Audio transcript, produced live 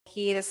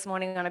here this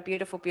morning on a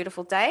beautiful,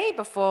 beautiful day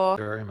before.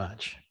 Very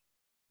much.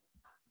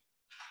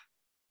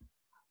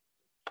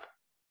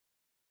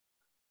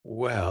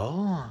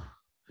 Well,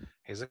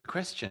 here's a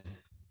question.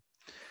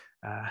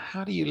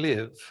 How do you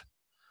live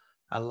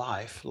a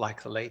life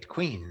like the late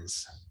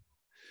Queen's?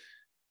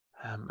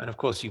 And of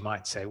course, you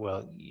might say,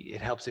 well,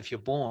 it helps if you're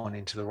born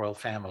into the royal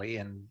family,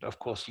 and of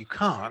course you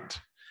can't.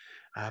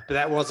 But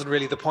that wasn't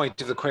really the point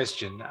of the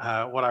question.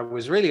 What I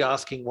was really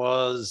asking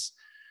was,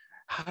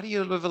 how do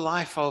you live a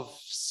life of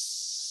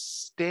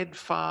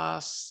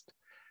steadfast,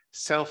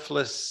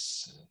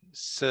 selfless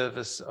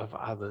service of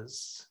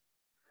others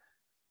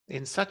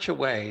in such a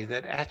way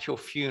that at your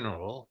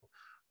funeral,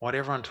 what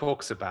everyone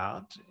talks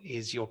about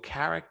is your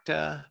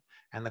character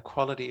and the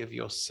quality of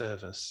your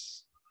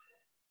service?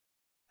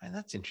 And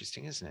that's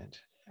interesting, isn't it?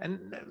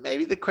 And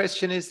maybe the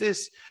question is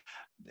this: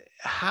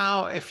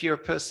 how, if you're a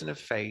person of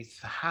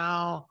faith,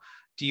 how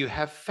do you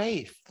have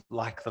faith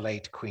like the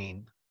late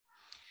Queen?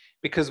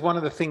 Because one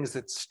of the things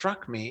that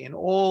struck me in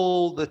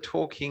all the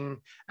talking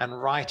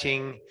and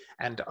writing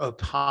and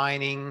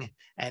opining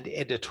and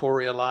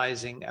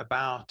editorializing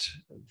about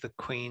the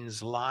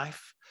Queen's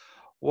life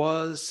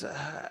was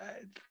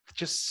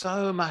just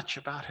so much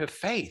about her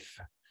faith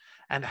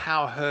and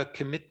how her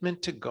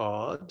commitment to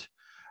God,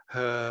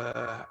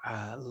 her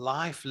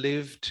life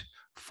lived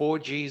for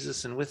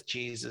Jesus and with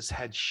Jesus,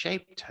 had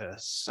shaped her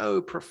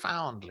so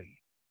profoundly.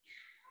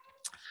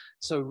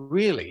 So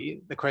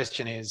really, the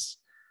question is,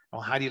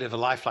 well, how do you live a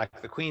life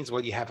like the Queen's?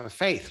 Well, you have a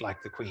faith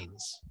like the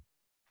Queen's.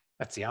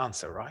 That's the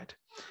answer, right?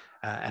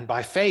 And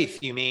by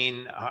faith, you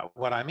mean,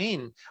 what I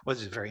mean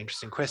was a very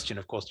interesting question.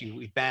 Of course,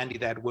 we bandy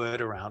that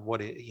word around.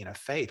 What is,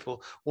 faith?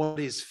 Well,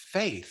 what is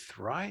faith,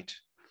 right?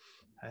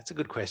 That's a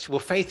good question. Well,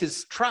 faith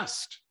is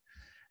trust.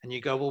 And you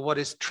go, well, what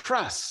is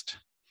trust?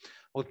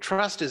 Well,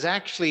 trust is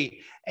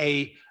actually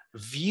a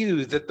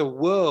view that the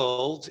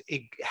world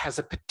has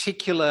a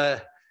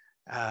particular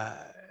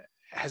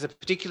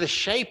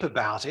shape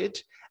about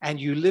it, and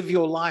you live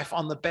your life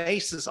on the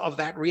basis of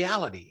that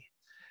reality.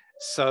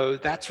 So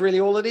that's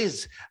really all it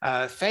is.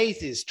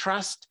 Faith is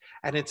trust,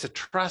 and it's a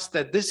trust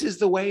that this is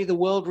the way the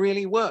world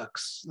really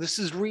works. This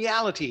is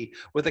reality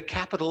with a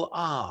capital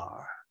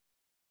R.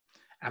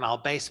 And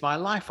I'll base my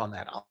life on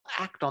that. I'll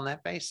act on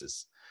that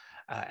basis.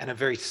 And a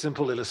very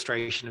simple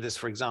illustration of this,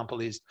 for example,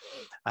 is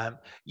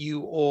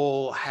you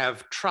all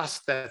have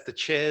trust that the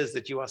chairs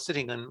that you are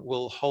sitting in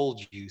will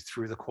hold you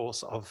through the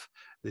course of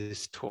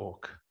this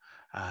talk.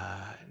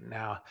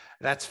 Now,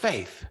 that's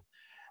faith.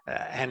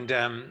 And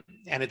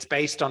it's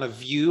based on a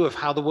view of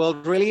how the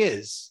world really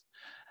is.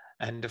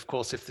 And of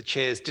course, if the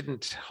chairs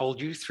didn't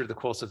hold you through the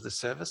course of the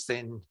service,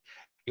 then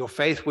your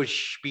faith would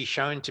be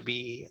shown to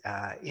be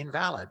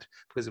invalid,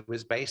 because it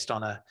was based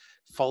on a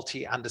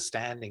faulty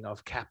understanding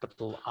of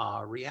capital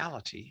R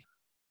reality.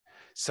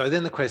 So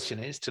then the question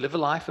is, to live a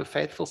life of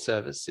faithful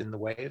service in the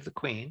way of the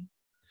Queen,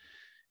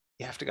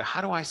 you have to go,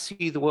 how do I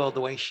see the world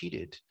the way she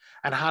did?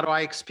 And how do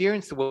I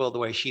experience the world the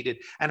way she did?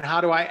 And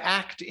how do I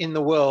act in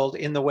the world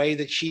in the way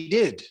that she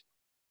did?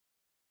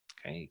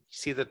 Okay,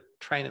 see the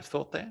train of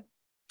thought there?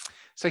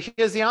 So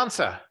here's the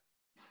answer.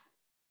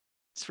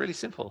 It's really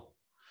simple.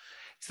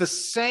 It's the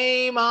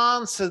same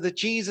answer that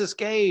Jesus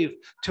gave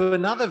to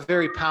another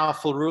very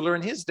powerful ruler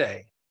in his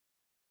day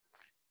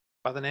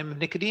by the name of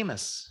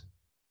Nicodemus.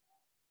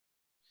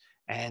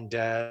 And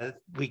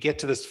we get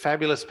to this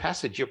fabulous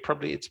passage.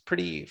 It's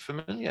pretty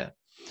familiar.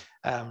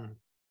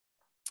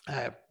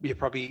 You're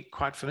probably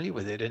quite familiar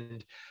with it.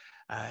 And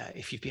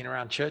if you've been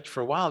around church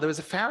for a while, there was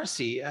a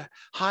Pharisee, a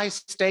high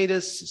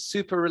status,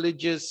 super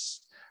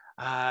religious,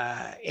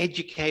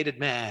 educated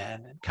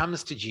man, and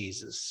comes to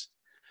Jesus.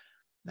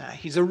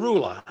 He's a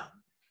ruler,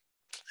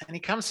 and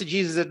he comes to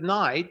Jesus at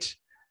night,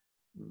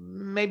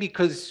 maybe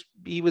because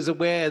he was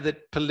aware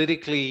that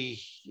politically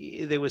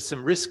there was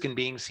some risk in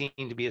being seen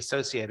to be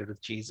associated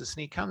with Jesus.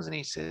 And he comes and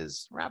he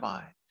says,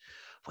 Rabbi,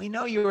 we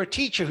know you're a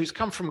teacher who's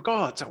come from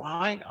God, so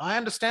I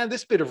understand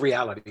this bit of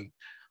reality.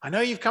 I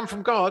know you've come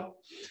from God.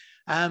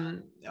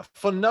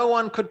 For no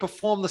one could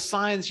perform the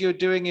signs you're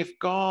doing if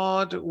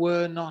God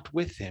were not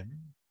with him.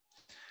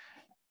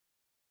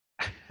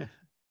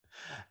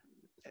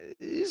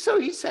 So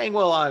he's saying,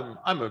 well,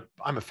 I'm a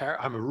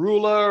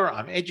ruler,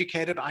 I'm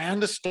educated, I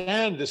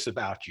understand this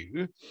about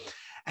you.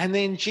 And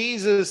then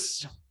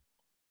Jesus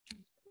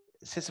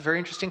says a very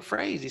interesting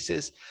phrase. He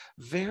says,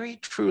 very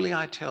truly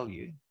I tell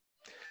you,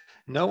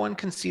 no one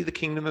can see the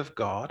kingdom of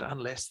God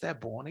unless they're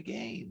born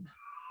again.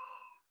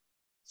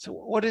 So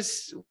what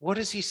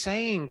is he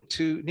saying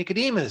to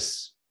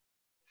Nicodemus?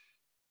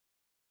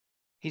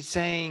 He's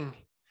saying,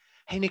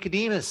 hey,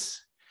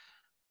 Nicodemus,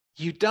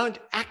 you don't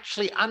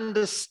actually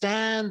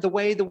understand the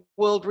way the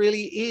world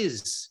really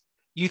is.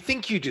 You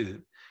think you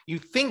do. You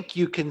think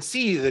you can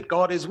see that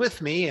God is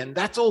with me, and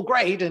that's all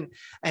great. And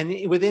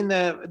within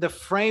the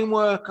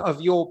framework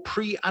of your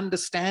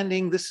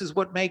pre-understanding, this is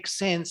what makes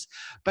sense.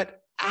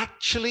 But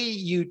actually,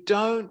 you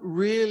don't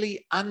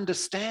really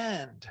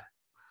understand.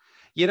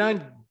 You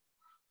don't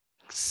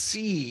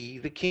see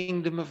the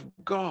kingdom of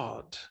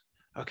God.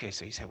 Okay,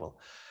 so you say, well,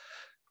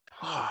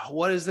 oh,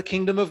 what is the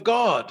kingdom of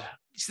God?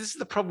 This is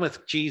the problem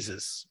with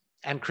Jesus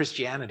and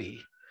Christianity.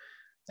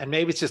 And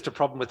maybe it's just a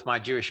problem with my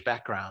Jewish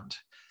background.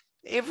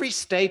 Every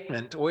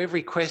statement or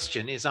every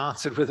question is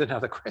answered with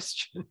another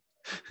question.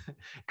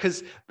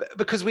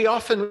 because we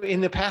often,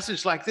 in a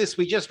passage like this,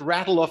 we just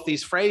rattle off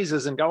these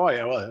phrases and go, oh,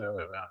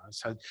 yeah,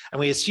 so, and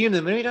we assume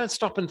them, and we don't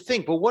stop and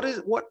think, well,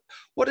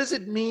 what does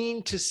it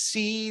mean to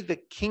see the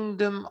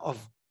kingdom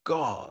of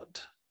God?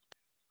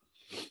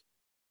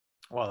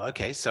 Well,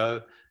 okay,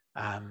 so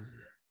a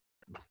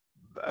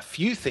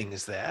few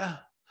things there.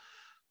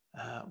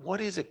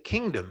 What is a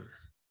kingdom?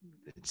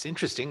 It's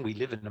interesting. We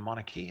live in a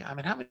monarchy. I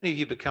mean, how many of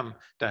you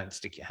don't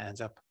stick your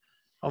hands up,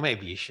 or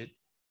maybe you should.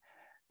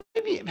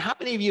 How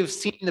many of you have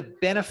seen the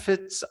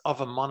benefits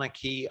of a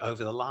monarchy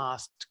over the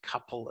last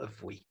couple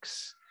of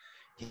weeks?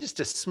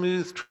 Just a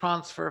smooth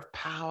transfer of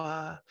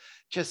power,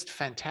 just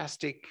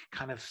fantastic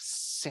kind of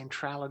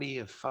centrality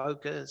of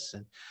focus.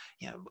 And,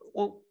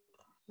 well,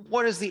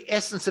 what is the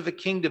essence of a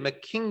kingdom? A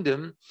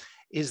kingdom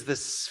is the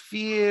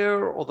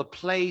sphere or the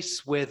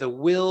place where the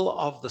will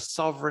of the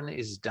sovereign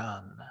is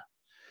done.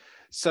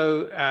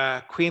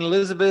 So Queen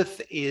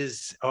Elizabeth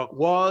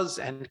was,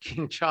 and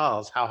King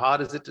Charles, how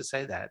hard is it to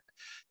say that?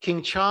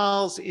 King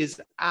Charles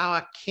is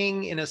our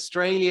king in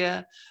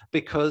Australia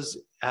because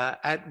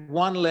at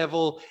one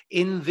level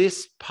in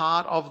this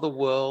part of the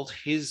world,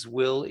 his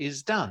will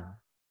is done.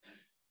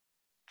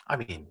 I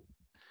mean,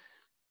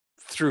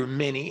 through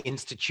many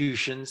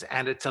institutions,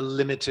 and it's a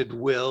limited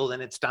will,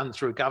 and it's done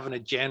through a Governor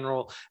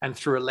General and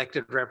through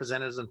elected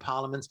representatives and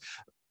parliaments.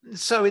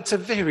 So it's a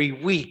very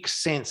weak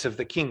sense of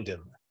the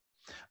kingdom.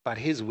 But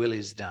his will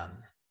is done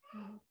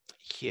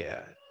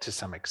here to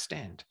some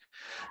extent.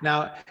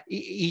 Now,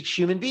 each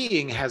human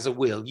being has a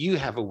will. You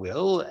have a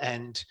will,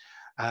 and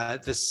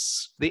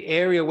the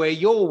area where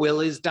your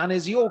will is done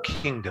is your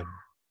kingdom.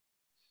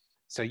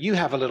 So you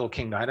have a little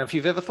kingdom. I don't know if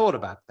you've ever thought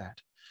about that.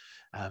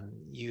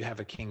 You have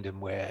a kingdom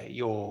where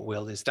your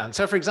will is done.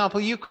 So, for example,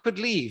 you could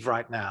leave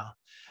right now.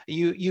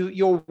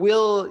 Your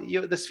will,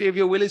 the sphere of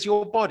your will is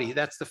your body.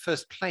 That's the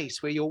first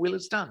place where your will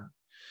is done.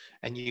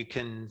 And you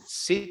can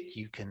sit,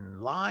 you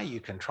can lie, you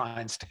can try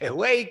and stay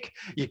awake,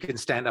 you can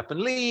stand up and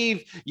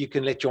leave, you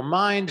can let your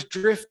mind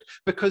drift,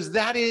 because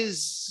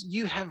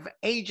you have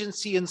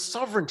agency and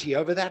sovereignty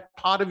over that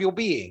part of your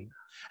being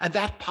and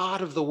that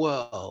part of the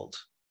world.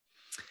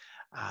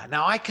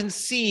 Now, I can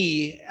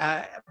see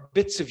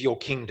bits of your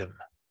kingdom.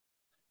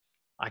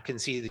 I can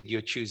see that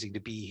you're choosing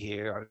to be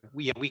here.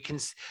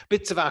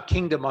 Bits of our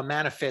kingdom are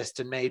manifest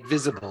and made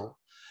visible.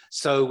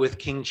 So with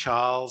King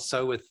Charles,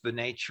 so with the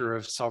nature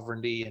of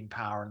sovereignty and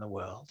power in the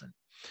world.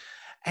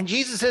 And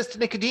Jesus says to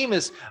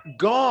Nicodemus,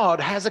 God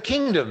has a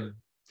kingdom.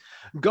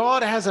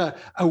 God has a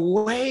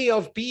way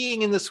of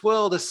being in this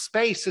world, a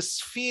space, a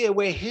sphere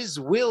where his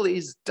will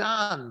is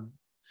done.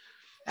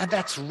 And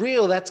that's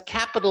real, that's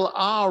capital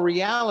R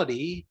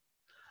reality.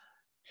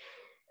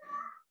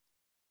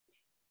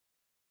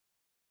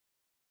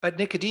 But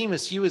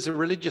Nicodemus, you as a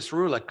religious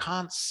ruler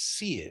can't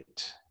see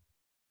it.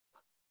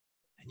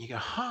 And you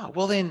go,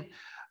 well then,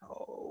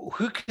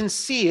 who can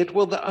see it?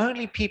 Well, the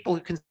only people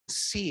who can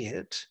see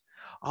it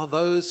are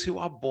those who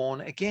are born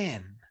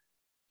again.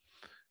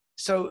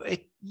 So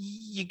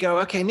you go,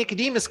 okay,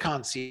 Nicodemus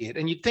can't see it.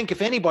 And you'd think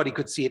if anybody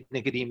could see it,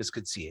 Nicodemus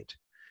could see it.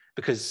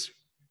 Because,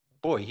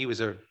 boy, he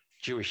was a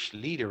Jewish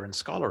leader and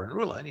scholar and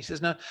ruler. And he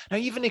says, no,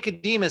 even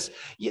Nicodemus,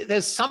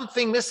 there's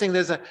something missing.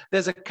 There's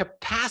a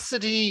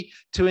capacity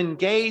to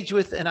engage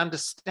with and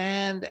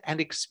understand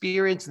and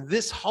experience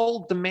this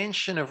whole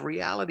dimension of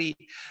reality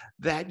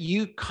that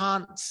you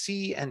can't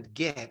see and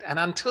get. And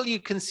until you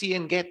can see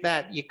and get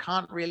that, you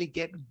can't really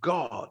get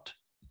God.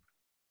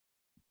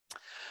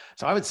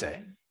 So I would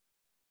say,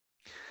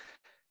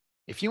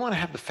 if you want to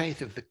have the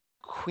faith of the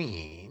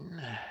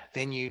Queen,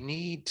 then you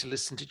need to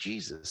listen to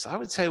Jesus. I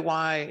would say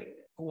why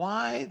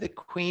did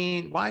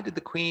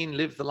the Queen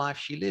live the life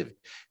she lived?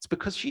 It's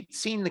because she'd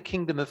seen the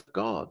kingdom of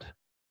God.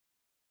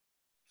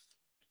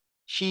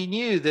 She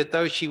knew that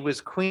though she was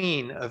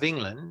Queen of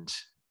England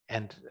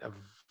and a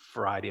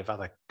variety of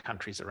other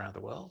countries around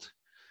the world,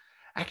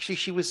 actually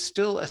she was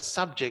still a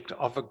subject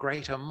of a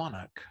greater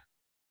monarch.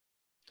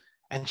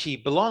 And she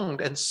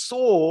belonged and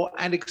saw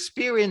and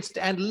experienced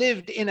and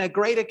lived in a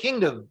greater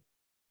kingdom.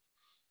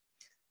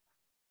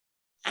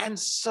 And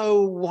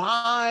so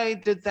how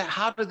did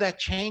that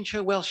change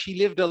her? Well, she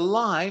lived a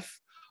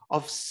life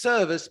of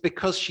service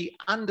because she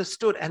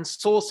understood and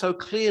saw so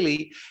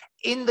clearly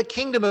in the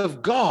kingdom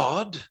of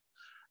God,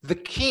 the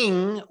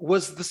king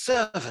was the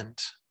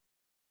servant,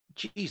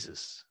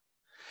 Jesus.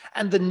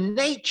 And the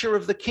nature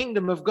of the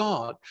kingdom of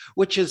God,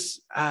 which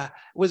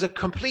was a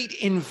complete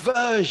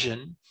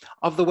inversion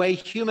of the way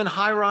human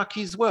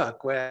hierarchies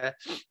work, where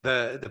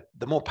the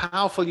more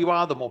powerful you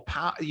are, the more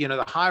power,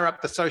 the higher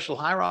up the social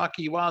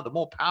hierarchy you are, the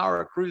more power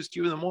accrues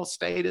to you, the more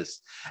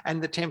status.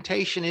 And the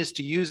temptation is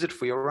to use it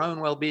for your own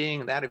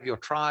well-being, that of your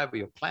tribe or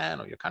your clan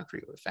or your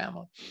country or your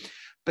family.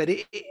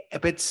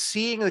 But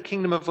seeing the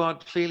kingdom of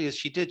God clearly as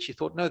she did, she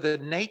thought, no, the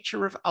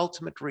nature of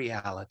ultimate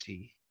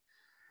reality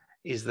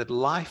is that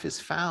life is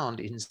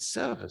found in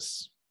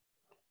service.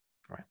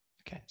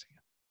 Okay, so,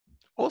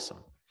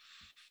 awesome.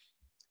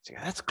 So,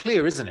 that's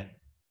clear, isn't it?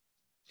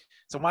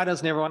 So why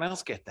doesn't everyone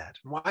else get that?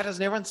 Why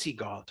doesn't everyone see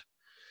God?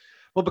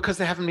 Well, because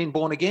they haven't been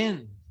born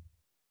again.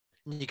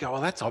 And you go,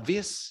 well, that's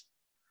obvious.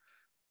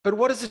 But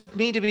what does it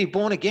mean to be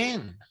born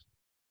again?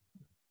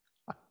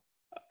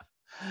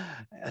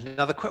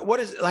 Another question, what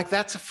is, like,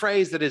 that's a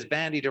phrase that is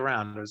bandied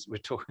around, as we're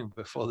talking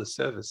before the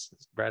service,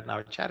 Brad and I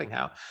were chatting,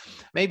 how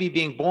maybe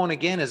being born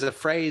again is a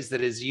phrase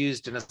that is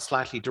used in a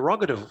slightly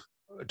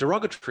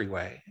derogatory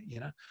way.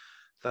 You know,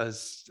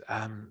 those,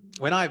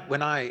 when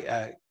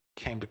I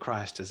came to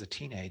Christ as a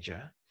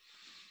teenager,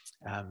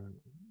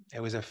 it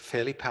was a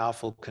fairly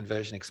powerful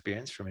conversion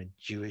experience from a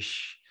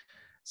Jewish,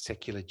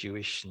 secular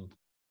Jewish and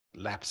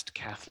lapsed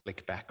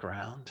Catholic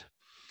background.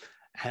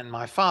 And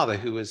my father,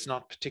 who was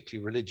not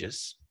particularly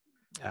religious,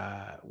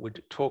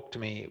 would talk to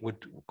me,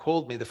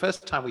 called me the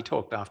first time we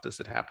talked after this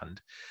had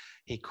happened.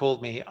 He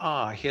called me,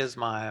 here's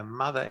my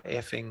mother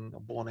effing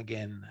born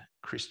again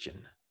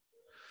Christian.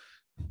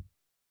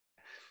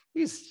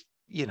 He's,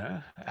 you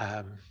know,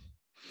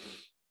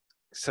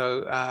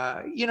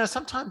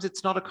 sometimes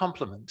it's not a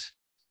compliment,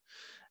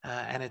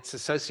 and it's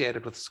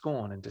associated with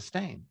scorn and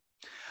disdain.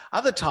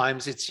 Other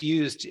times it's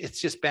used,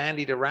 it's just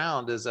bandied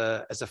around as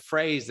a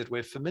phrase that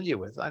we're familiar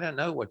with. I don't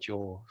know what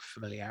your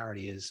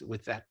familiarity is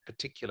with that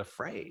particular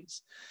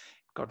phrase.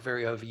 It got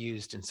very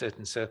overused in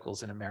certain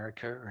circles in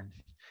America and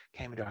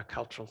came into our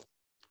cultural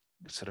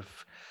sort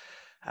of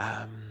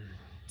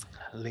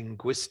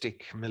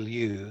linguistic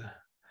milieu.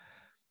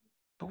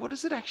 But what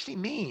does it actually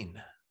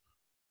mean?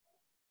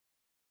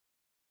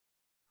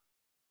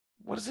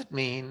 What does it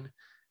mean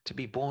to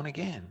be born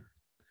again?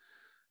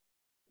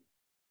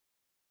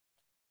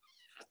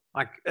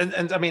 Like,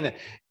 and I mean,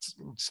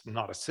 it's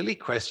not a silly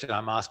question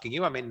I'm asking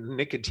you. I mean,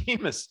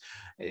 Nicodemus,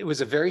 it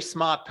was a very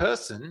smart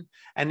person.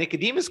 And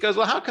Nicodemus goes,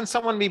 well, how can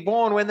someone be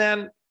born when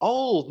they're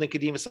old?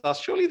 Nicodemus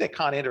asks, surely they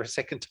can't enter a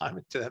second time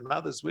into their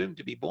mother's womb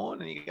to be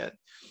born. And you go,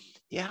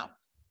 yeah,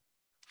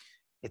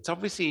 it's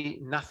obviously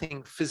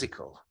nothing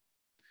physical.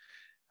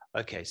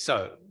 Okay,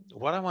 so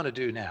what I want to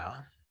do now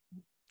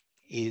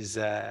is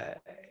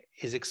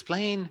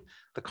explain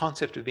the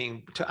concept of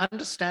to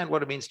understand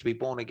what it means to be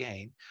born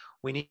again.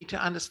 We need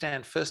to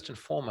understand first and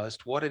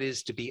foremost what it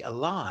is to be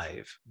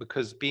alive,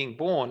 because being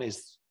born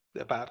is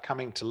about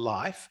coming to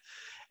life.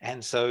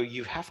 And so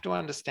you have to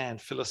understand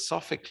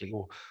philosophically,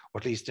 or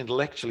at least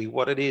intellectually,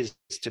 what it is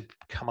to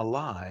come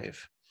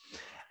alive.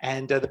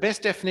 And the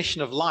best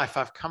definition of life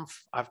I've come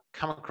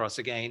across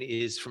again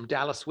is from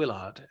Dallas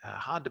Willard,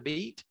 hard to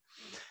beat.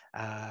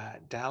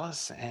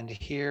 Dallas, and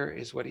here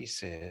is what he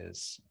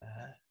says.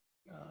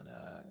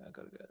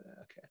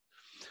 Okay.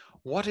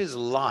 What is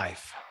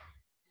life?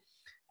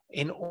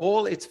 In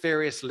all its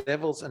various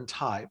levels and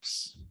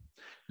types,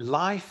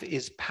 life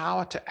is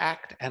power to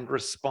act and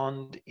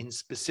respond in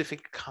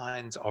specific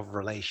kinds of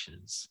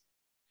relations.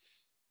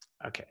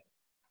 Okay.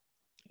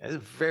 It's a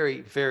very,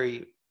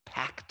 very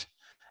packed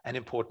and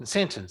important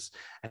sentence.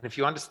 And if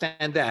you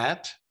understand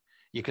that,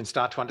 you can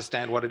start to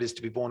understand what it is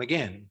to be born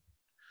again.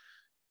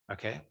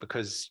 Okay,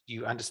 because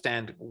you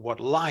understand what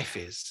life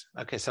is.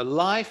 Okay, so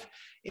life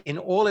in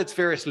all its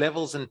various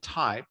levels and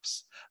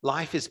types,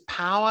 life is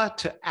power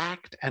to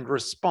act and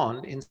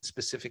respond in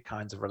specific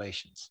kinds of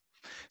relations.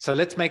 So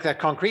let's make that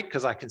concrete,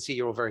 because I can see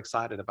you're all very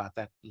excited about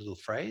that little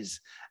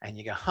phrase. And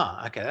you go,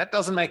 okay, that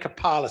doesn't make a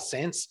pile of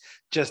sense,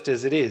 just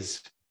as it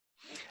is.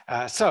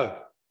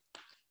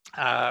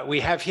 We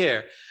have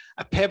here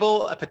a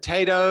pebble, a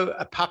potato,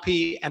 a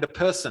puppy, and a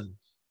person.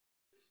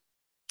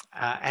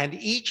 And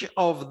each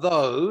of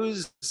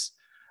those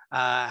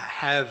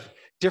have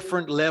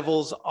different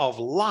levels of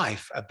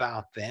life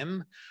about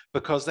them,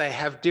 because they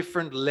have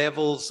different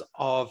levels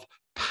of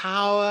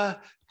power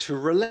to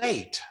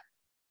relate.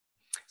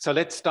 So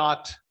let's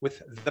start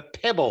with the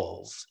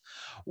pebbles.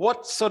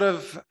 What sort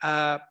of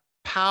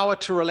power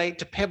to relate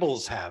do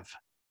pebbles have?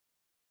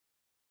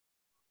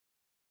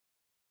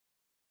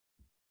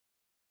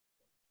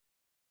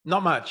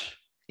 Not much.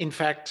 In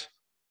fact,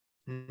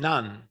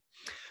 none.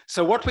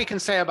 So what we can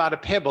say about a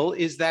pebble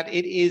is that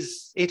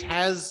it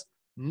has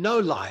no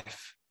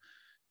life.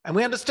 And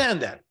we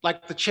understand that.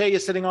 Like the chair you're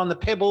sitting on, the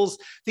pebbles,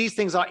 these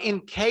things are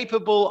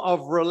incapable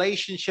of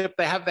relationship.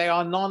 They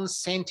are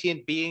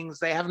non-sentient beings.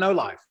 They have no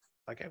life.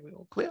 Okay, we're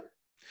all clear?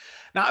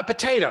 Now, a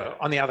potato,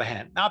 on the other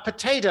hand. Now, a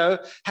potato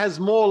has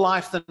more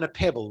life than a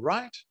pebble,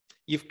 right?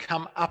 You've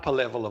come up a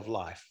level of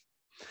life.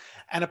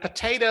 And a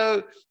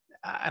potato,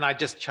 and I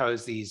just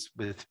chose these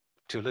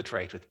to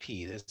alliterate with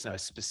P. There's no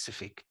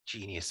specific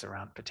genius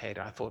around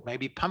potato. I thought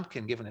maybe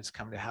pumpkin, given it's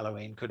come to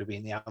Halloween, could have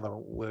been the other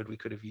word we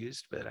could have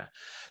used. But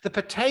the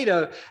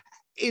potato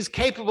is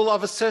capable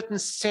of a certain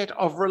set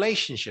of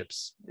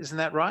relationships. Isn't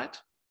that right?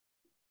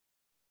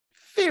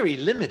 Very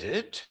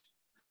limited.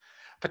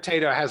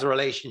 Potato has a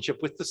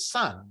relationship with the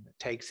sun. It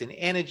takes in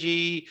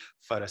energy,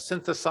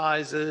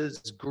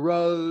 photosynthesizes,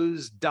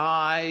 grows,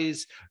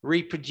 dies,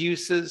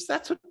 reproduces.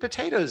 That's what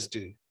potatoes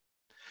do.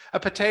 A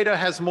potato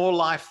has more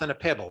life than a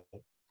pebble.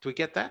 Do we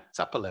get that? It's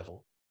upper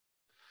level.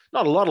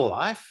 Not a lot of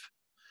life.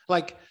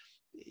 Like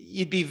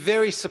you'd be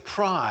very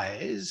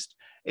surprised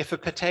if a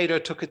potato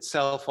took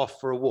itself off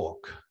for a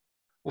walk,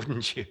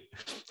 wouldn't you?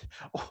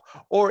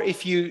 Or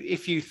if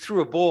you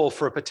threw a ball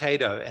for a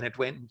potato and it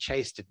went and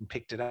chased it and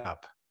picked it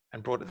up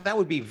and brought it, that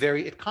would be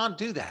it can't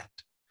do that.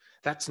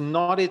 That's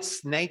not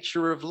its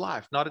nature of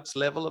life, not its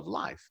level of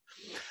life.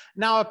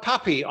 Now, a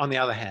puppy, on the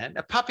other hand,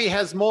 a puppy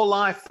has more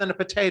life than a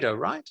potato,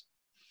 right?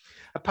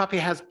 A puppy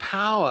has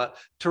power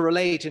to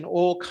relate in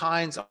all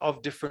kinds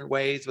of different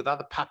ways with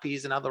other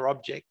puppies and other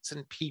objects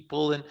and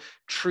people and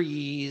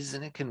trees,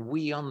 and it can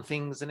wee on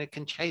things and it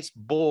can chase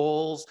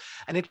balls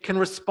and it can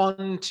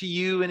respond to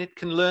you and it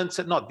can learn.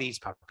 So not these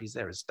puppies,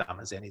 they're as dumb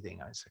as anything.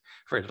 I say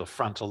very little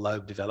frontal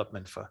lobe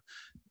development for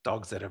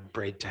dogs that are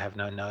bred to have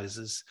no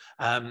noses.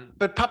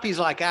 But puppies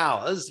like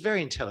ours,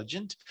 very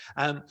intelligent.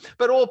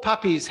 But all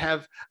puppies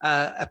have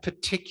a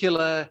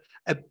particular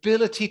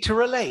ability to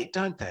relate,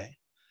 don't they?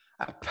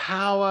 A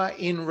power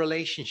in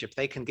relationship.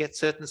 They can get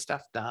certain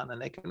stuff done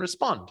and they can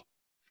respond.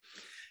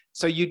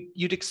 So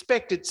you'd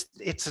expect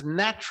it's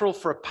natural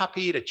for a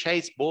puppy to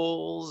chase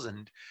balls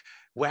and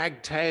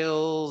wag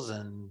tails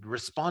and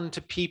respond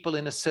to people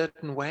in a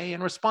certain way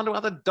and respond to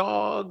other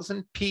dogs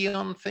and pee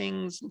on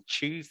things and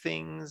chew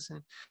things.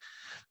 And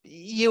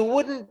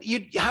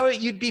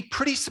you'd be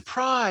pretty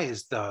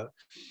surprised though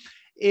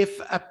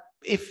if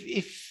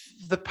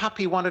the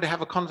puppy wanted to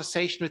have a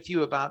conversation with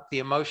you about the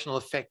emotional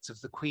effects of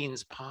the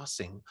Queen's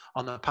passing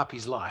on the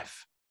puppy's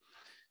life.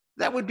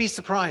 That would be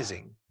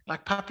surprising.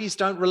 Like, puppies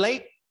don't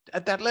relate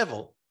at that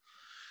level.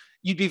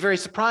 You'd be very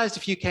surprised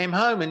if you came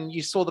home and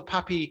you saw the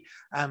puppy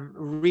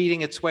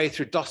reading its way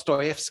through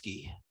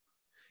Dostoevsky.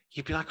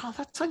 You'd be like, oh,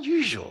 that's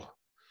unusual.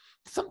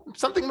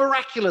 Something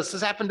miraculous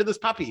has happened to this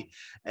puppy.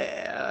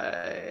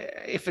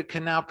 If it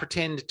can now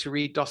pretend to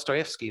read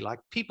Dostoevsky like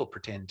people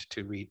pretend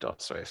to read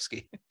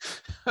Dostoevsky.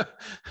 That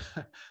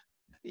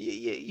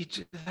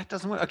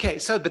doesn't work. Okay,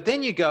 but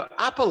then you go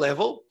up a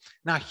level.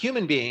 Now,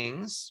 human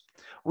beings,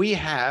 we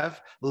have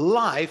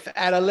life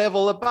at a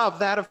level above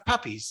that of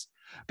puppies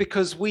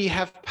because we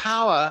have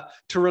power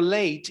to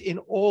relate in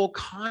all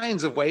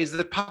kinds of ways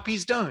that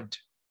puppies don't.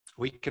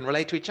 We can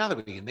relate to each other.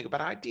 We can think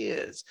about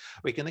ideas.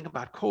 We can think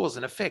about cause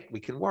and effect. We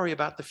can worry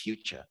about the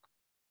future.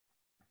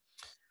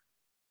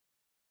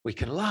 We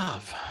can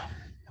love.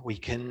 We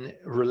can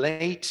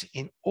relate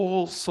in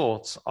all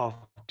sorts of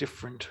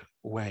different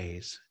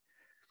ways.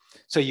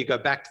 So you go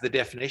back to the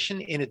definition.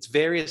 In its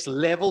various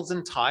levels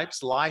and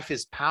types, life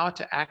is power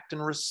to act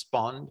and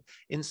respond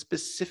in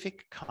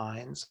specific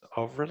kinds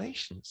of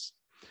relations.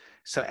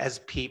 So as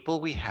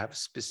people, we have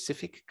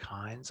specific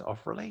kinds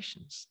of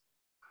relations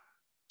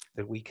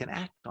that we can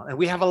act on. And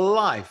we have a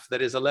life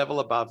that is a level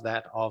above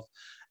that of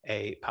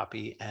a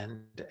puppy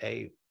and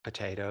a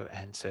potato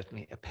and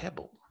certainly a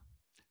pebble.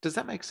 Does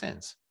that make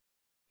sense?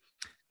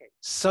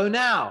 So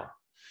now,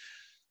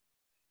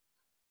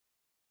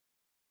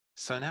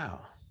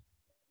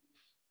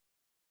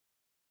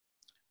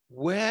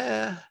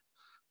 what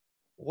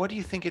do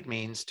you think it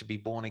means to be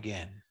born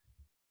again?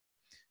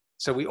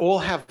 So we all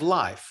have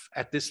life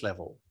at this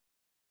level.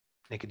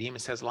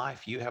 Nicodemus has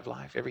life, you have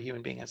life, every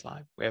human being has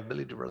life. We have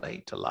ability to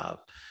relate, to love,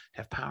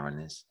 to have power in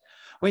this.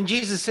 When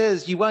Jesus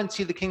says you won't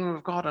see the kingdom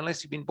of God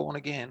unless you've been born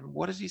again,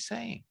 what is he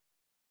saying?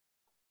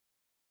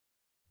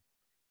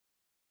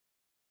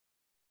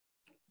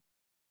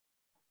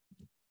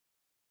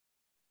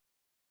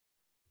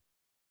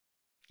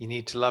 You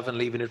need to love and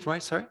leave in it,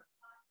 right? Sorry?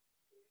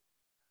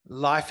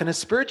 Life in a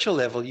spiritual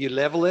level, you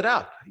level it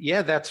up.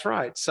 Yeah, that's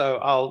right. So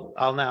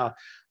I'll now,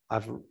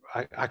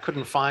 I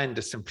couldn't find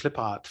a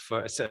simplipart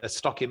for a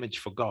stock image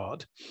for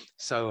God.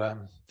 So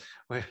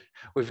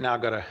we've now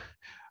got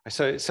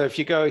so if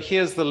you go,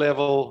 here's the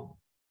level,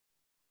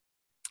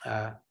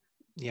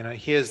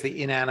 here's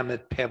the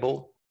inanimate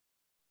pebble.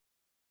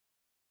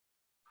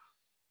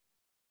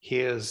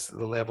 Here's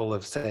the level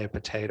of, say, a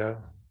potato.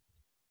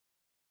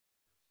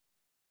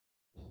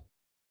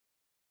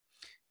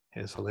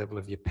 Here's the level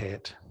of your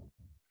pet.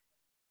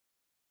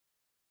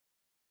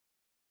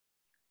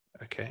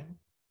 Okay.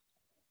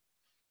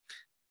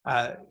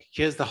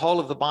 Here's the whole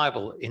of the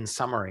Bible in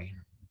summary.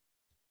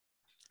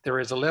 There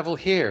is a level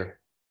here.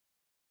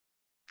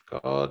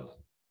 God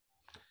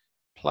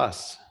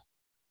plus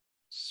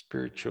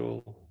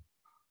spiritual.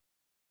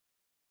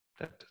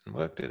 That didn't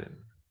work, did it?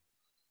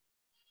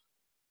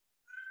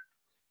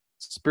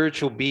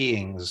 Spiritual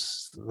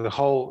beings, the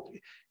whole,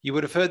 you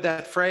would have heard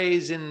that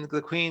phrase in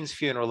the Queen's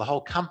funeral, the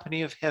whole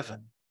company of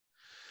heaven,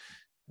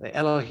 the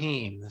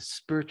Elohim, the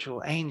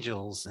spiritual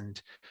angels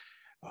and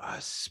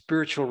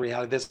spiritual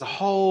reality. There's the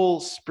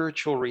whole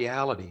spiritual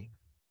reality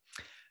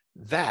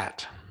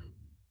that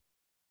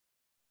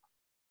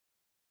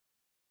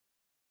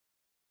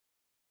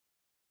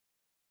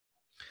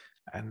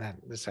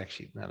this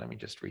actually, now let me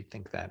just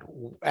rethink that.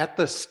 At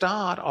the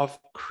start of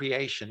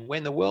creation,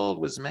 when the world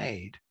was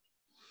made,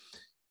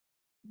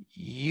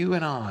 you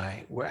and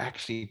I were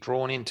actually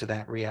drawn into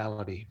that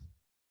reality.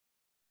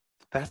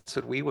 That's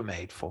what we were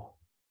made for.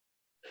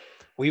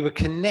 We were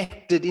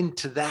connected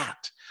into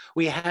that.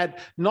 We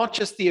had not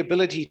just the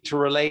ability to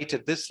relate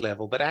at this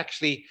level, but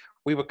actually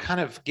we were kind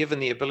of given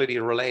the ability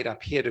to relate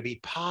up here, to be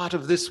part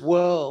of this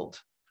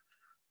world,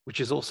 which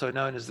is also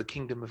known as the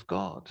kingdom of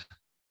God,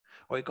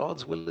 where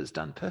God's will is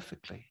done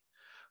perfectly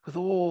with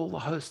all the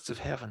hosts of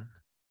heaven.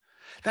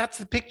 That's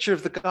the picture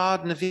of the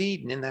Garden of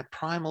Eden in that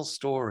primal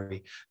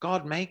story.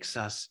 God makes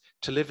us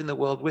to live in the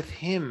world with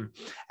him.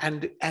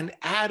 And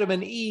Adam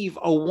and Eve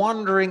are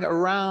wandering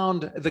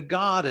around the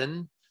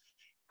garden,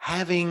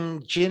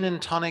 having gin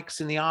and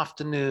tonics in the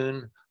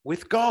afternoon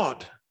with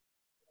God.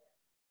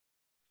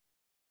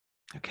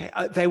 Okay,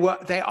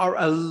 they are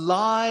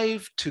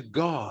alive to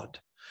God,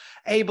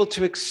 able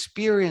to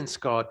experience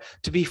God,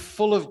 to be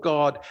full of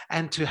God,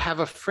 and to have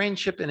a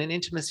friendship and an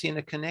intimacy and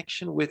a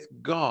connection with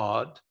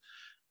God.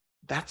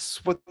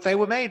 That's what they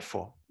were made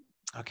for.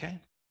 Okay.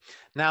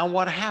 Now,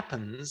 what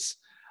happens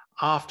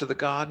after the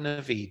Garden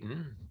of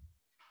Eden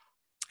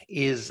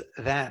is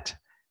that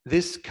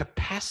this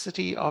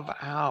capacity of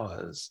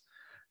ours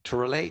to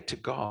relate to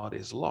God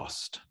is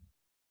lost.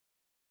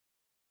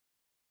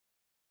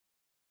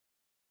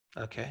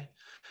 Okay.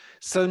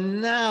 So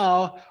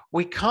now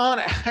we can't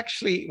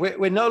actually,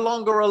 we're no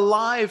longer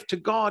alive to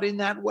God in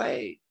that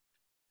way.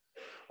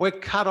 We're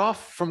cut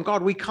off from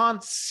God. We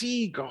can't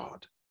see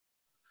God.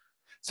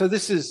 So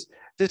this is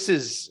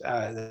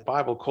the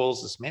Bible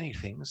calls us many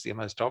things, the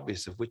most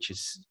obvious of which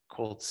is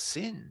called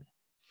sin.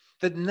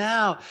 That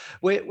now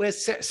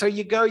so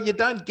you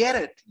don't get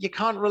it. You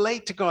can't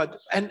relate to God.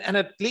 And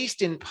at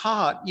least in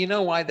part, you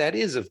know why that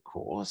is, of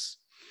course.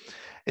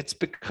 It's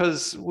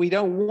because we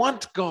don't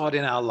want God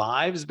in our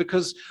lives,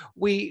 because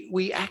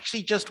we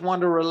actually just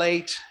want to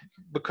relate.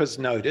 Because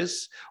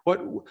notice,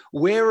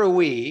 where are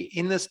we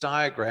in this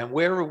diagram?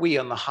 Where are we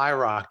on the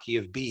hierarchy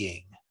of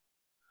being?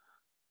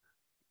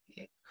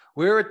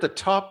 We're at the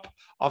top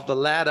of the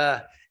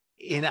ladder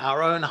in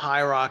our own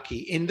hierarchy.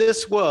 In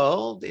this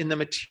world, in the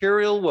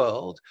material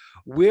world,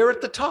 we're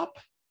at the top.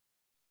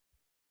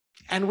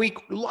 And we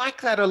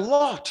like that a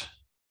lot,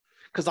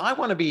 because I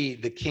want to be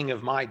the king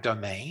of my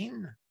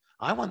domain.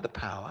 I want the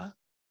power.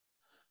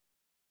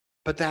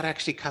 But that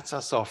actually cuts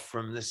us off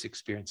from this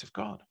experience of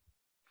God.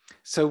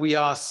 So we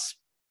are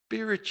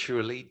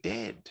spiritually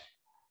dead.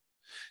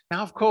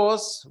 Now, of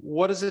course,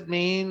 what does it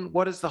mean?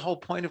 What is the whole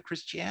point of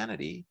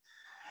Christianity?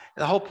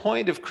 The whole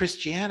point of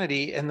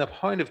Christianity and the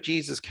point of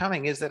Jesus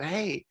coming is that,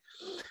 hey,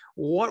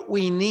 what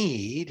we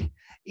need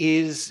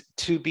is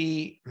to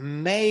be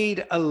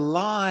made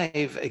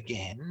alive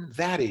again.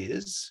 That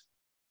is,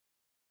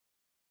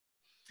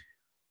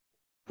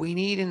 we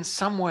need in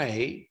some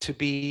way to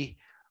be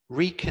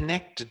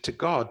reconnected to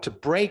God, to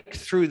break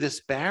through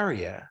this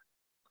barrier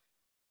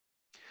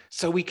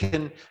so we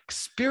can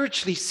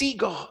spiritually see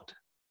God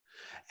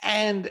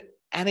and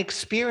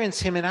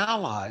experience him in our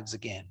lives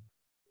again.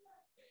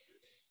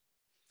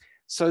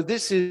 So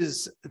this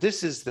is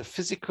the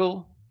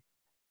physical,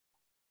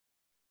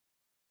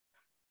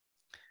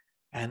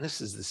 and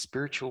this is the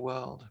spiritual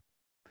world.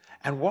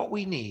 And what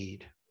we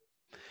need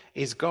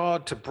is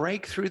God to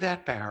break through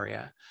that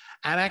barrier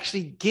and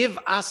actually give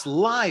us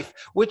life,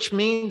 which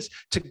means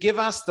to give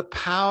us the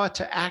power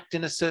to act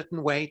in a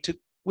certain way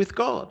with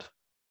God.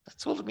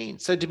 That's all it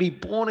means. So to be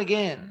born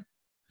again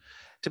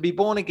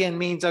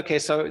means, okay,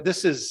 so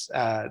this is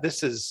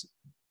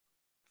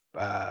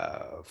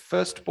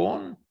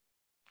firstborn.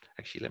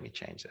 Actually, let me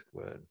change that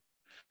word.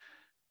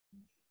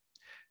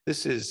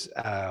 This is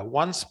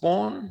once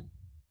born.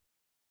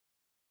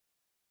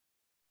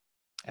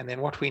 And then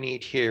what we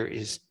need here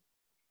is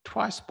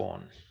twice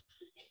born.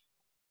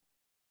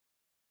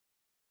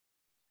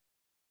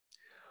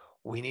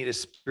 We need a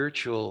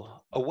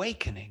spiritual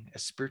awakening, a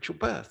spiritual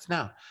birth.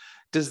 Now,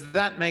 does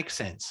that make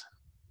sense?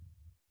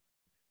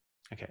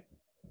 Okay,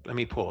 let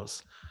me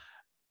pause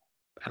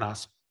and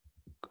ask,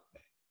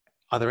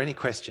 are there any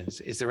questions?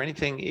 Is there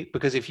anything,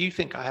 because if you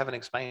think I haven't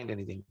explained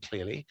anything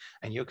clearly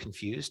and you're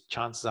confused,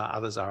 chances are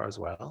others are as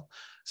well.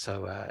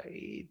 So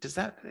does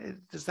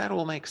that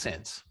all make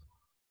sense?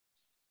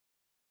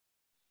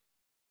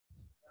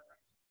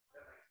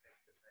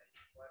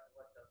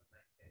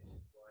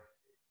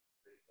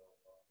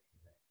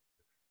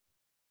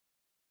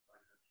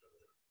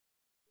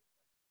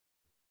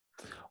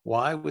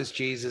 Why was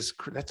Jesus,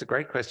 that's a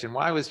great question.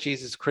 Why was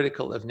Jesus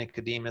critical of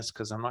Nicodemus?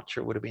 Because I'm not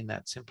sure it would have been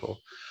that simple.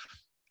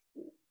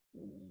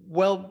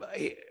 Well,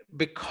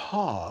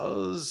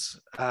 because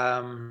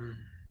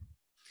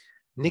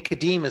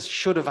Nicodemus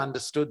should have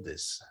understood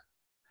this.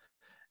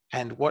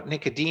 And what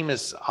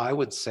Nicodemus, I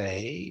would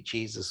say,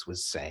 Jesus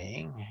was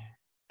saying,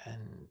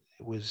 and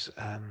it was,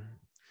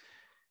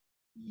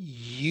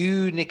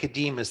 you,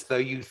 Nicodemus, though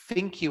you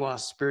think you are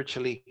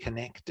spiritually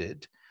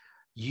connected,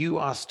 you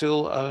are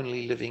still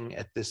only living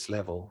at this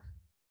level.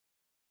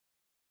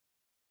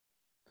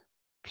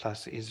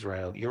 Plus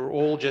Israel, you're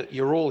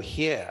all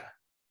here.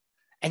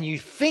 And you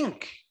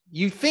think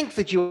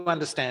that you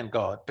understand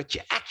God, but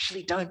you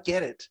actually don't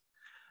get it.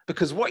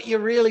 Because what you're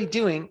really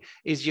doing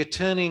is you're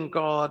turning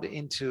your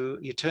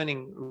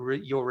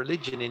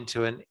religion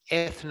into an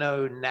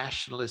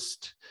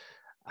ethno-nationalist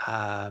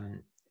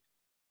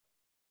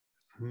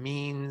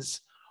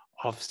means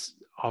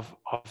of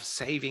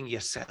saving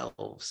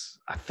yourselves.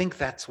 I think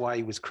that's why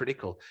he was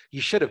critical.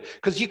 You should have,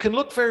 because you can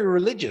look very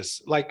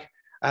religious, like,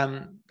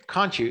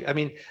 can't you? I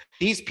mean,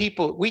 these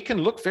people, we can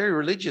look very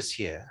religious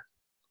here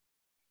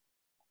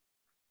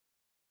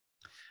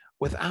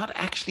without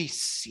actually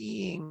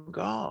seeing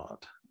God,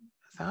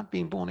 without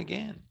being born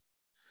again.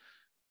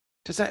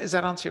 Does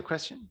that answer your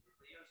question?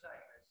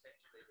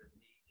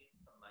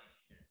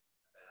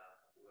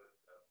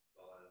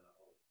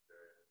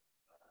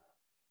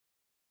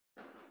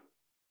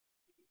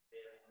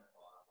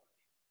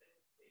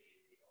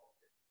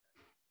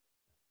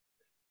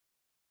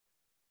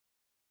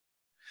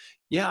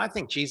 Yeah, I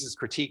think Jesus'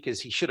 critique is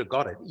he should have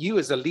got it. You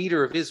as a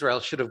leader of Israel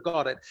should have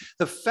got it.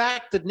 The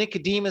fact that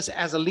Nicodemus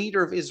as a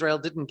leader of Israel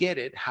didn't get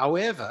it,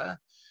 however,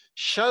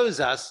 shows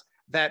us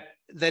that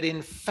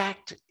in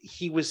fact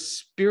he was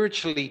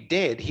spiritually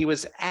dead. He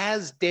was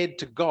as dead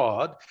to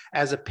God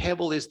as a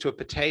pebble is to a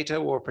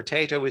potato, or a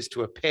potato is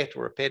to a pet,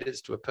 or a pet is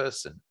to a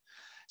person.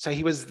 So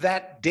he was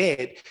that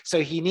dead.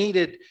 So he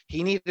needed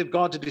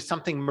God to do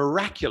something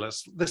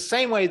miraculous. The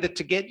same way that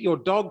to get your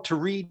dog to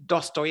read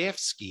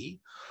Dostoevsky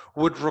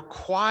would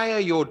require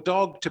your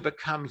dog to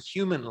become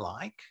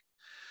human-like.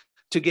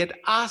 To get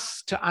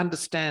us to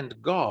understand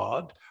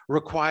God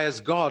requires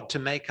God to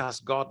make us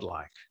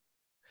godlike.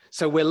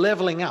 So we're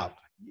leveling up.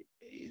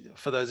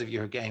 For those of you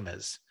who are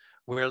gamers,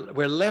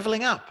 we're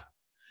leveling up,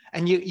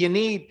 and you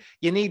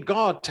need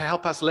God to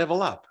help us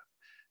level up.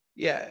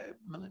 Yeah.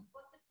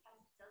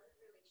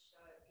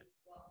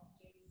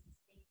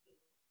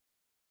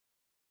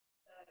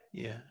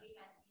 Yeah.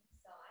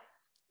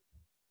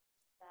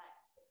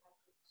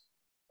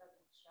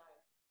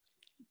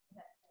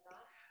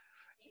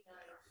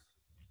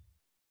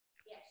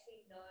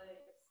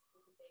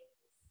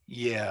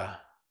 Yeah.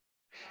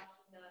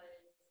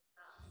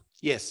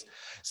 Yes,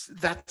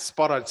 that's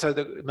spot on. So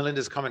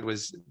Melinda's comment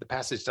was the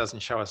passage doesn't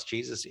show us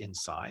Jesus'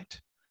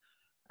 insight.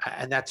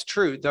 And that's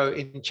true, though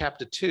in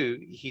chapter 2,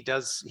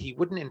 he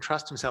wouldn't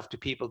entrust himself to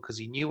people because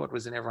he knew what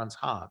was in everyone's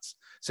hearts.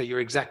 So you're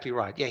exactly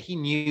right. Yeah, he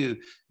knew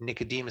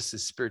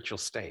Nicodemus's spiritual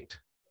state.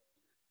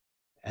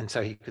 And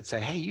so he could say,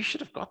 hey, you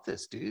should have got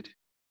this, dude.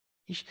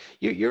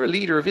 You're a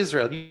leader of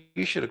Israel.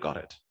 You should have got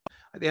it.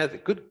 Yeah,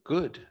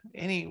 good.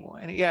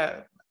 Yeah,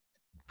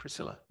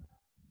 Priscilla.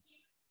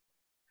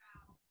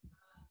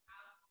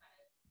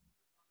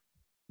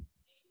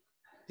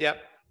 Yep.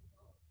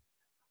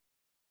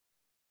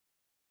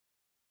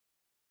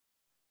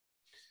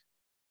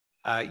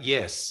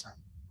 Yes,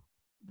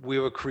 we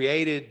were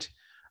created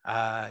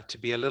to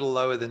be a little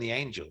lower than the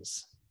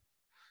angels.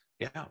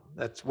 Yeah,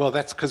 that's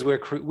because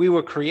we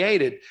were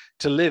created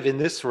to live in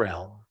this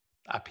realm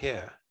up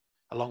here,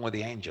 along with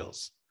the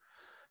angels.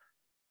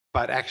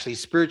 But actually,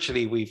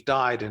 spiritually, we've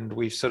died and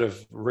we've sort of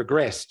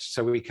regressed,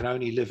 so we can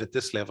only live at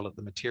this level of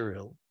the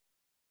material.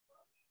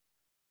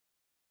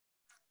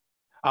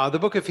 The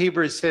book of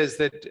Hebrews says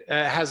that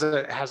has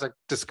a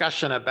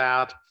discussion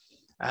about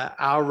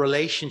our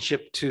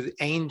relationship to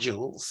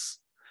angels,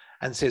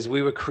 and says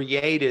we were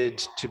created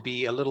to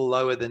be a little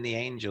lower than the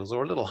angels,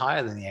 or a little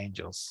higher than the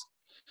angels.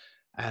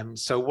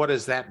 So what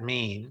does that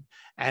mean?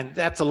 And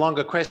that's a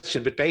longer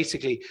question, but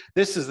basically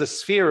this is the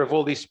sphere of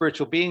all these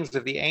spiritual beings,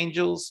 of the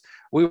angels.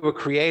 We were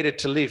created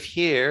to live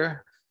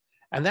here,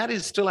 and that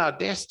is still our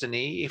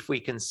destiny if we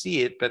can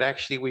see it. But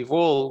actually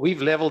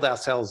we've leveled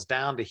ourselves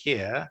down to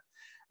here,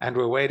 and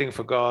we're waiting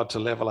for God to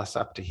level us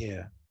up to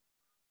here.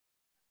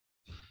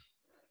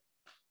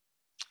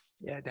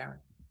 Yeah, Darren.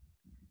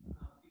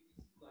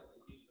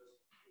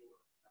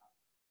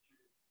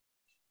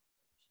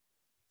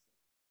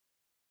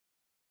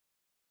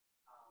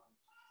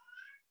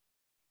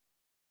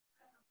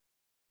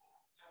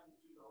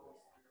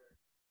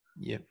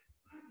 Yep.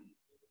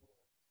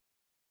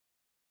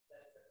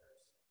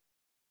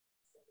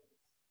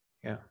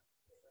 Yeah.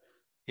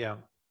 Yeah.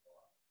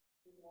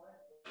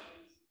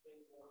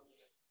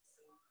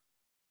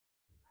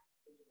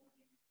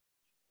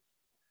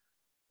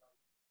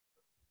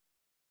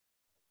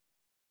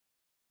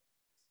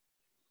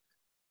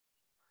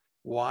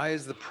 Why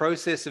is the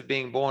process of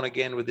being born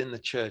again within the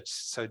church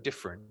so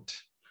different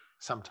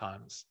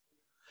sometimes?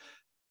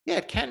 Yeah,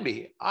 it can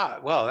be.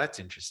 Well, that's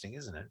interesting,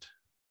 isn't it?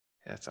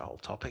 That's a whole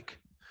topic.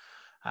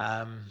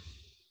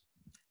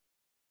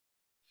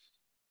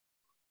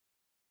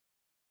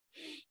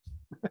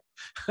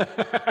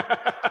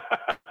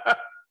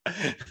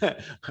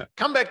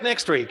 Come back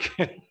next week.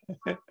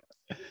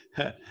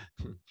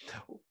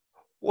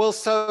 Well,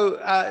 so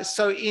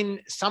in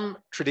some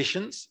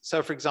traditions,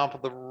 so for example,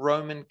 the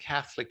Roman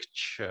Catholic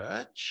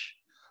Church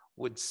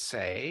would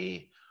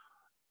say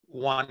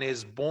one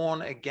is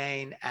born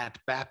again at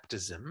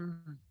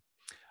baptism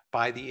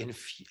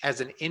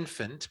as an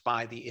infant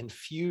by the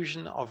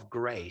infusion of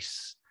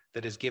grace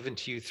that is given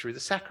to you through the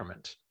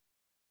sacrament.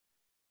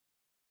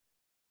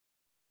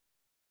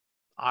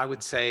 I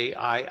would say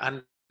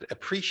I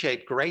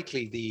appreciate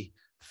greatly the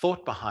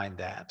thought behind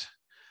that,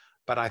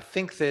 but I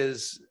think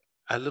there's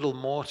a little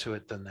more to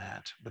it than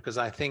that, because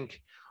I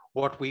think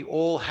what we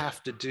all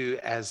have to do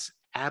as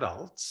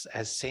adults,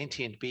 as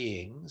sentient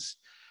beings,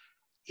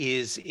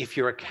 is if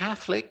you're a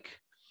Catholic,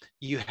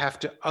 you have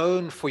to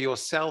own for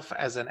yourself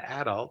as an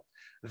adult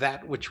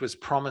that which was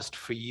promised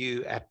for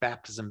you at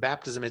baptism.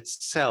 Baptism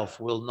itself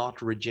will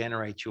not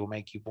regenerate you or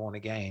make you born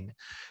again.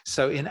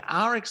 So in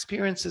our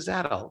experience as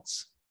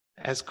adults,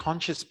 as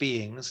conscious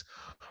beings,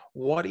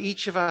 what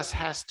each of us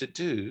has to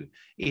do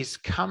is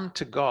come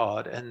to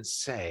God and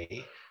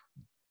say,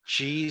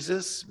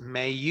 Jesus,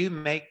 may you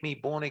make me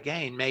born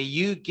again. May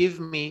you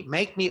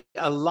make me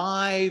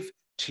alive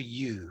to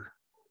you.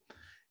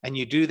 And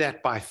you do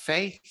that by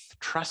faith,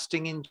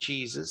 trusting in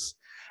Jesus,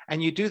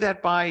 and you do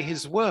that by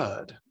his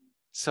word.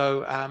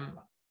 So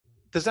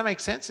does that make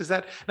sense? Is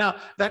that now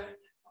that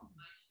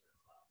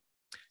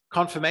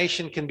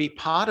confirmation can be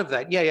part of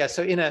that? Yeah.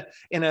 So in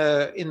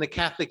the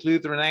Catholic,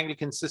 Lutheran,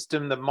 Anglican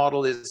system, the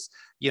model is,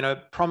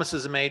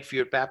 promises are made for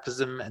you at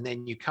baptism, and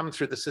then you come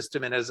through the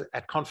system, and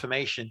at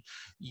confirmation,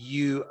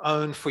 you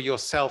own for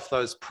yourself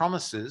those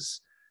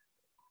promises.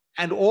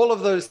 And all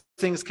of those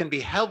things can be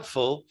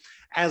helpful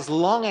as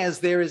long as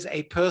there is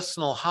a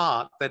personal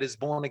heart that is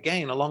born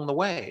again along the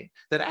way,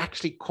 that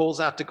actually calls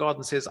out to God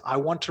and says, I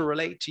want to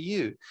relate to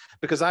you.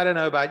 Because I don't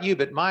know about you,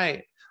 but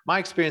my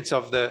experience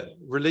of the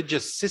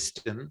religious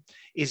system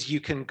is you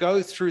can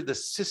go through the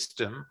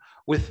system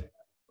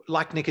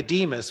like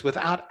Nicodemus,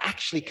 without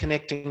actually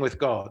connecting with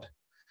God.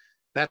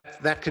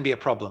 That can be a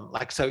problem.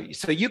 Like, so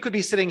you could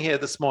be sitting here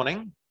this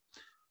morning,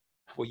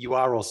 well, you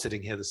are all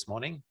sitting here this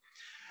morning.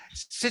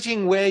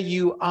 Sitting where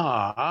you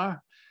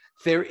are,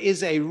 there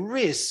is a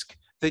risk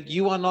that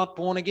you are not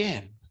born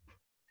again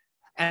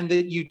and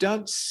that you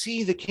don't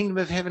see the kingdom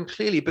of heaven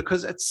clearly,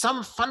 because at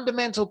some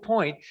fundamental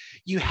point,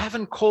 you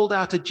haven't called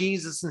out to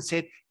Jesus and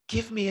said,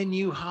 give me a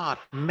new heart,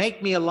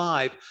 make me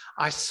alive.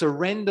 I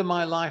surrender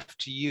my life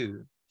to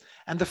you.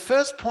 And the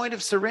first point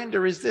of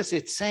surrender is this.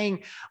 It's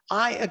saying,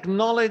 I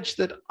acknowledge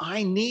that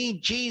I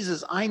need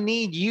Jesus. I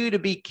need you to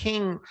be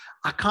king.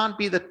 I can't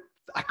be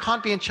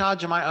in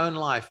charge of my own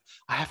life.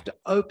 I have to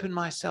open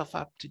myself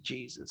up to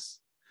Jesus.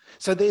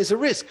 So there's a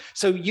risk.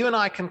 So you and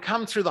I can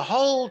come through the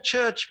whole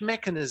church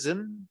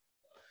mechanism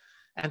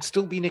and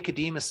still be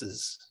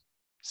Nicodemuses,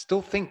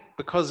 still think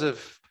because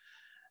of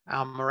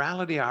our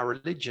morality, our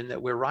religion,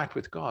 that we're right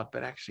with God.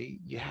 But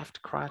actually, you have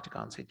to cry out to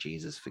God and say,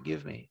 Jesus,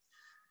 forgive me.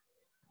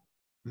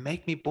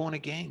 Make me born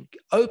again.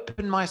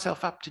 Open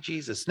myself up to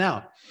Jesus.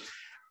 Now,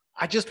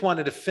 I just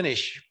wanted to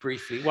finish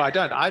briefly. Well,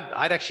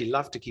 I'd actually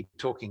love to keep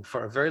talking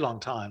for a very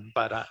long time,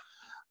 but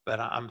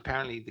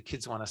apparently the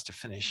kids want us to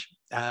finish.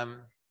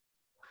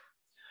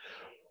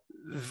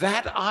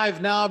 That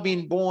I've now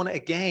been born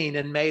again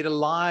and made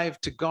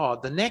alive to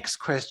God. The next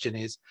question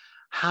is,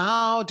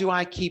 how do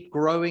I keep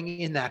growing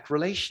in that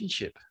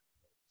relationship?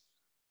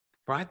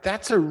 Right?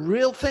 That's a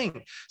real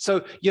thing.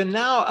 So you're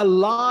now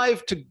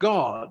alive to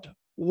God.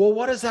 Well,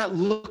 what does that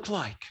look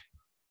like?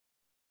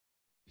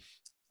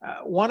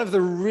 One of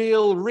the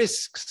real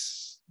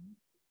risks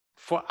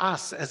for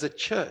us as a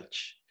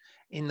church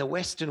in the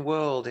Western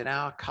world, in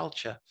our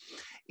culture,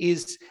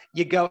 is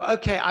you go,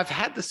 okay, I've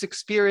had this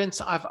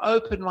experience, I've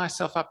opened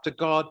myself up to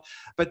God,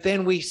 but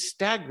then we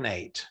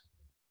stagnate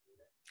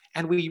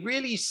and we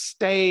really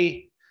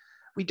stay,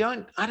 we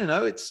don't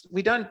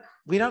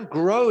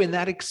grow in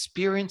that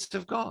experience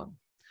of God.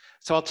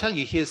 So I'll tell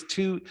you, here's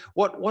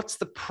what's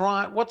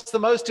the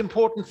most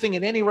important thing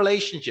in any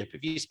relationship?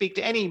 If you speak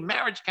to any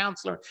marriage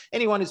counselor,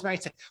 anyone who's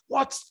married, say,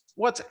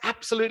 what's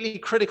absolutely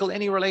critical in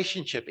any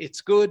relationship? It's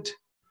good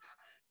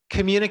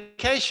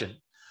communication.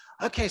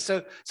 Okay,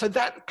 so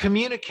that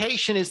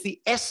communication is the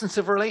essence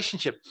of a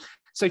relationship.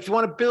 So if you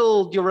want to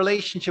build your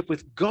relationship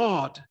with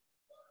God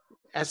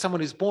as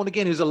someone who's born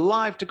again, who's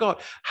alive to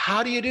God,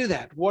 how do you do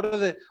that?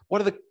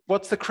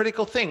 What's the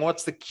critical thing?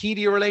 What's the key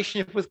to your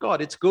relationship with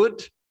God? It's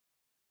good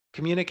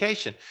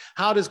communication.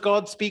 How does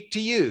God speak to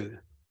you?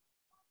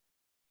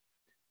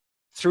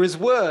 Through his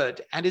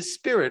word and his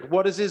spirit.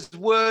 What is his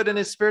word and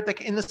his spirit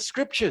like in the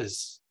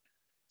scriptures?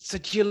 So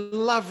do you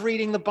love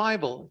reading the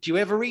Bible? Do you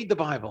ever read the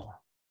Bible?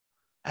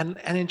 And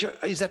enjoy,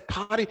 is that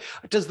part of,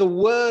 does the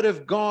word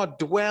of God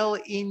dwell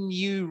in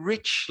you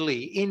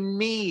richly, in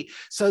me,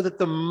 so that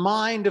the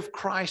mind of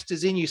Christ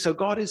is in you? So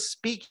God is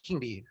speaking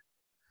to you.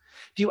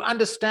 Do you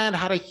understand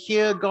how to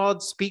hear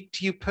God speak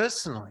to you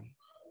personally,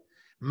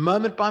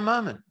 moment by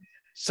moment?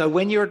 So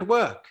when you're at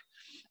work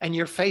and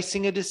you're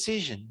facing a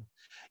decision,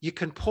 you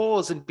can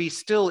pause and be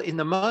still in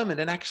the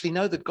moment and actually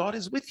know that God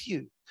is with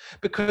you,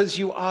 because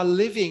you are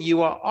living,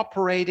 you are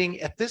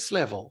operating at this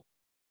level.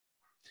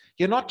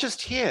 You're not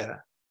just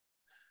here.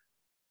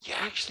 You're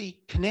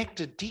actually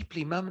connected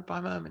deeply, moment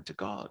by moment, to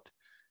God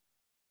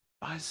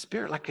by his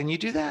spirit. Like, can you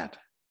do that?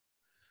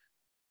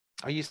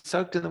 Are you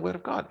soaked in the word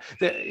of God?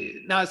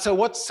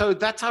 So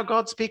that's how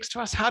God speaks to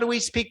us. How do we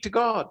speak to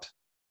God?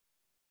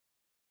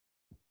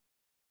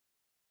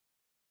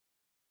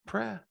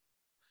 Prayer.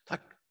 Like,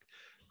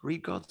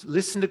 read God,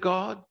 listen to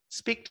God,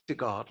 speak to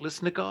God,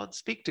 listen to God,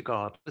 speak to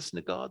God, listen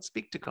to God,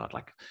 speak to God.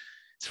 Like,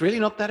 it's really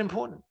not that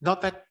important, not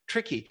that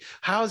tricky.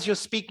 How's your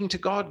speaking to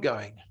God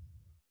going?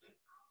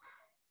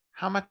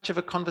 How much of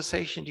a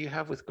conversation do you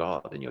have with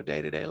God in your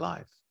day-to-day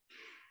life?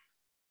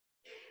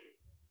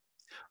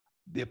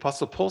 The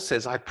Apostle Paul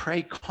says, I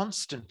pray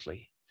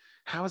constantly.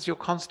 How is your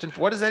constant?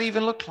 What does that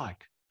even look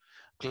like?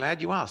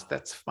 Glad you asked.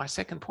 That's my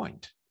second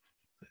point.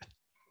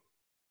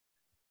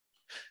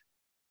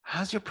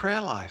 How's your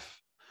prayer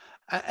life?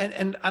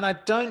 And I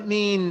don't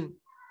mean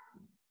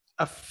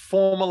a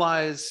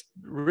formalized,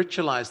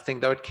 ritualized thing,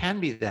 though it can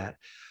be that.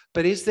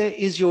 But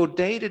is your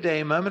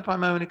day-to-day,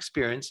 moment-by-moment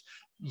experience,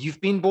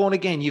 you've been born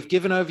again, you've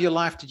given over your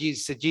life to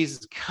Jesus, said,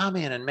 Jesus, come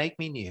in and make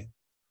me new.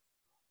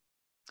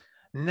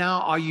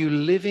 Now, are you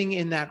living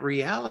in that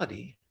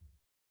reality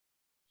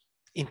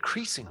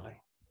increasingly?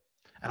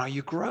 And are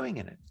you growing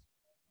in it?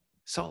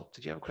 Sol,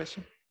 did you have a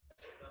question?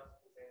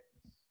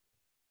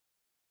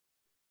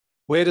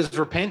 Where does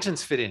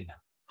repentance fit in?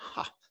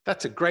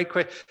 That's a great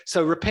question.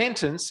 So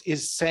repentance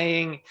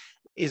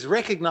is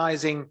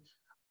recognizing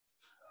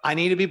I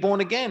need to be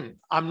born again.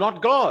 I'm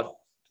not God.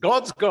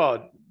 God's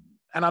God.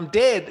 And I'm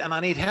dead and I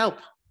need help.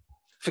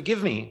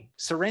 Forgive me.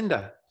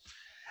 Surrender.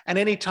 And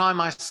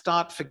anytime I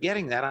start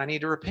forgetting that, I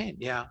need to repent.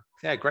 Yeah,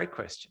 great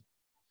question.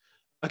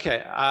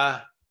 Okay,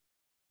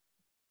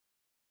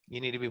 you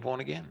need to be born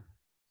again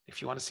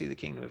if you want to see the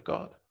kingdom of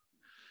God.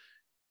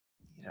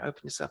 You know,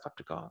 open yourself up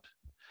to God.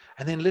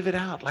 And then live it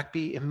out, like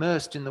be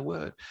immersed in the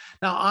word.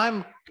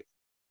 Now,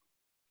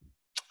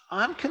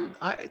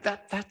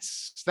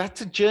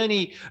 that's a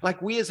journey.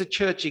 Like we as a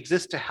church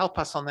exist to help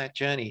us on that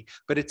journey,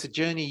 but it's a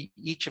journey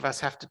each of us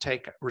have to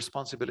take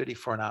responsibility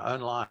for in our own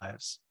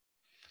lives.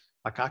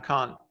 Like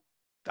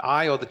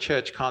I or the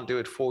church can't do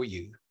it for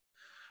you.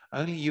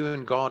 Only you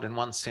and God in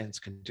one sense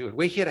can do it.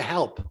 We're here to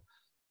help.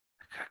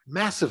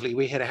 Massively,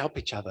 we're here to help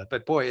each other.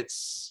 But boy,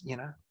 it's, you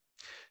know.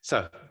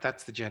 So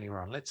that's the journey we're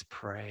on. Let's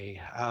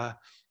pray.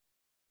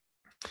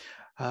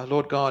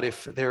 Lord God,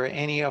 if there are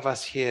any of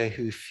us here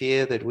who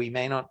fear that we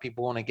may not be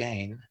born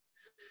again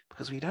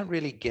because we don't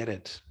really get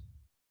it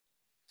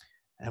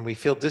and we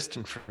feel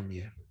distant from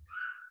you,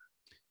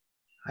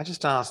 I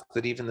just ask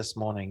that even this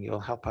morning you'll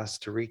help us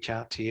to reach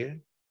out to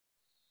you,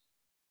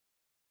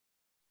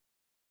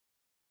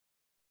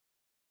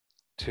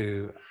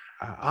 to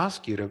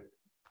ask you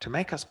to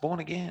make us born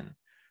again,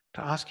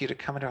 to ask you to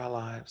come into our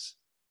lives.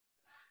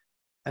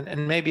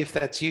 And maybe if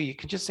that's you, you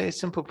can just say a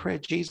simple prayer,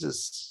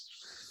 Jesus,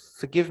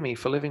 forgive me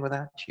for living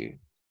without you.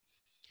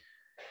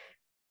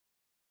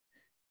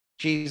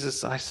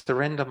 Jesus, I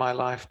surrender my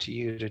life to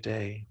you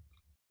today.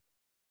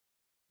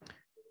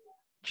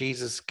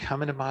 Jesus,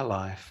 come into my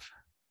life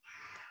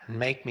and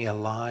make me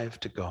alive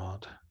to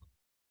God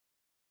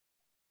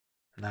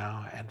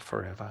now and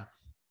forever.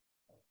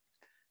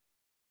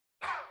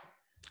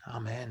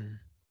 Amen.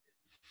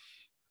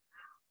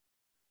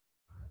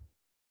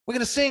 We're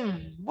going to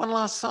sing one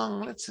last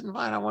song. Let's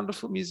invite our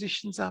wonderful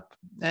musicians up.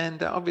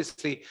 And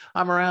obviously,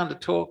 I'm around to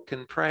talk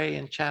and pray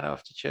and chat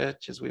after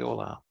church, as we all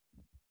are.